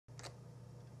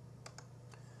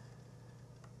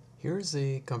Here's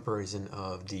a comparison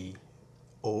of the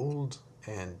old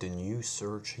and the new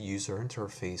search user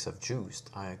interface of Joost.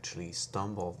 I actually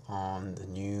stumbled on the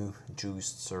new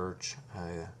Joost search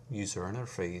user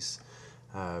interface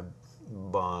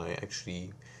by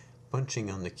actually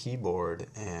punching on the keyboard,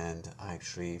 and I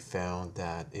actually found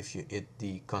that if you hit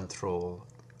the Control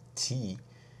T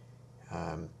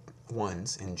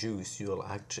once in Joost, you'll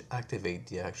activate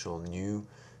the actual new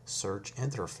search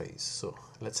interface. So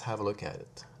let's have a look at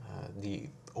it. The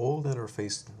old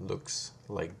interface looks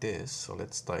like this. So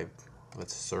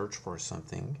let's search for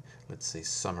something. Let's say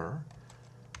summer.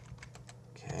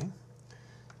 Okay.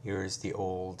 Here's the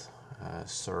old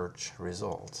search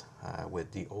result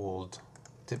with the old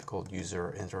typical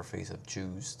user interface of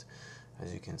Joost.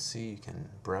 As you can see, you can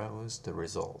browse the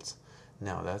results.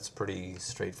 Now that's pretty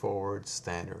straightforward,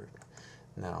 standard.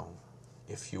 Now,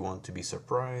 if you want to be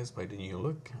surprised by the new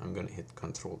look, I'm going to hit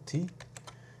Control T,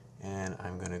 and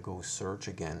I'm going to go search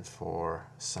again for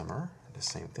summer, the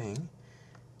same thing,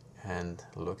 and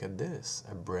look at this,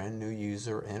 a brand new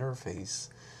user interface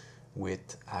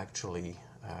with actually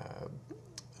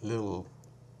little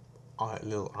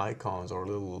icons or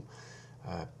little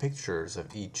pictures of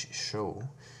each show.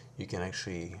 You can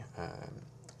actually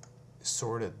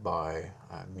sort it by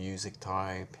music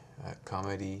type,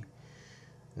 comedy.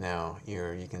 Now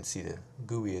here you can see the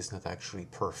GUI is not actually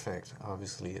perfect.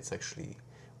 Obviously it's actually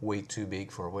way too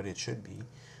big for what it should be.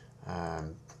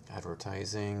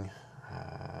 Advertising,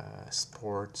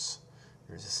 sports,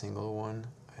 there's a single one,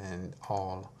 and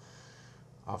all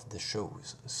of the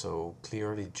shows. So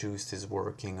clearly Joost is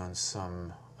working on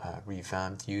some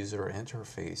revamped user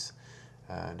interface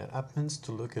that happens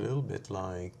to look a little bit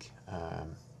like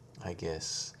I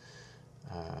guess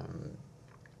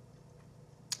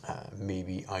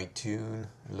maybe iTunes.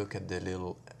 Look at the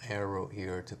little arrow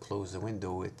here to close the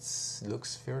window. It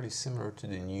looks fairly similar to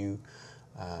the new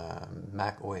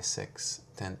Mac OS X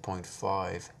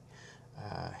 10.5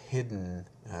 hidden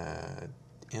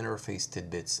interface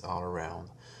tidbits all around.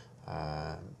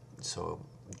 So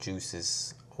Joost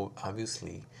is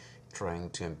obviously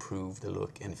trying to improve the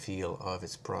look and feel of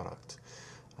its product.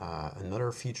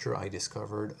 Another feature I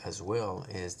discovered as well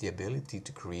is the ability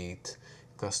to create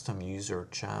custom user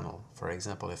channel. For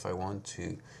example, if I want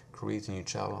to create a new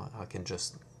channel, I can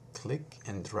just click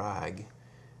and drag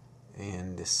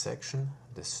in this section,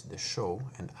 the show,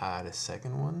 and add a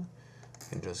second one. I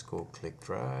can just go click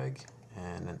drag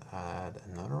and then add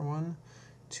another one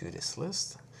to this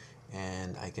list,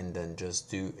 and I can then just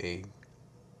do a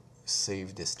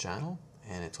save this channel,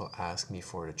 and it will ask me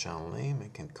for the channel name. I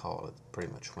can call it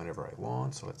pretty much whenever I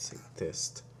want. So let's say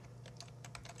test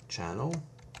channel,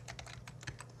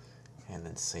 and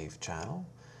then save channel.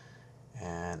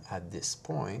 And at this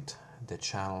point, the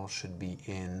channel should be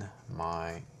in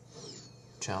my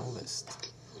channel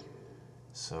list.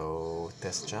 So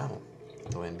test channel,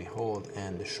 lo and behold,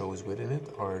 and the shows within it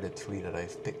are the 3 that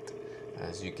I've picked,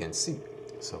 as you can see.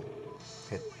 So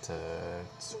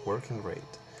it's working great.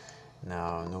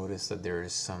 Now notice that there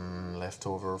is some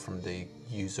leftover from the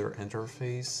user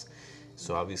interface.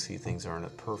 So obviously things are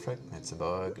not perfect, it's a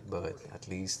bug, but at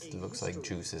least it looks like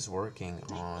Joost is working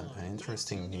on an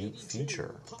interesting new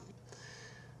feature.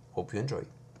 Hope you enjoy.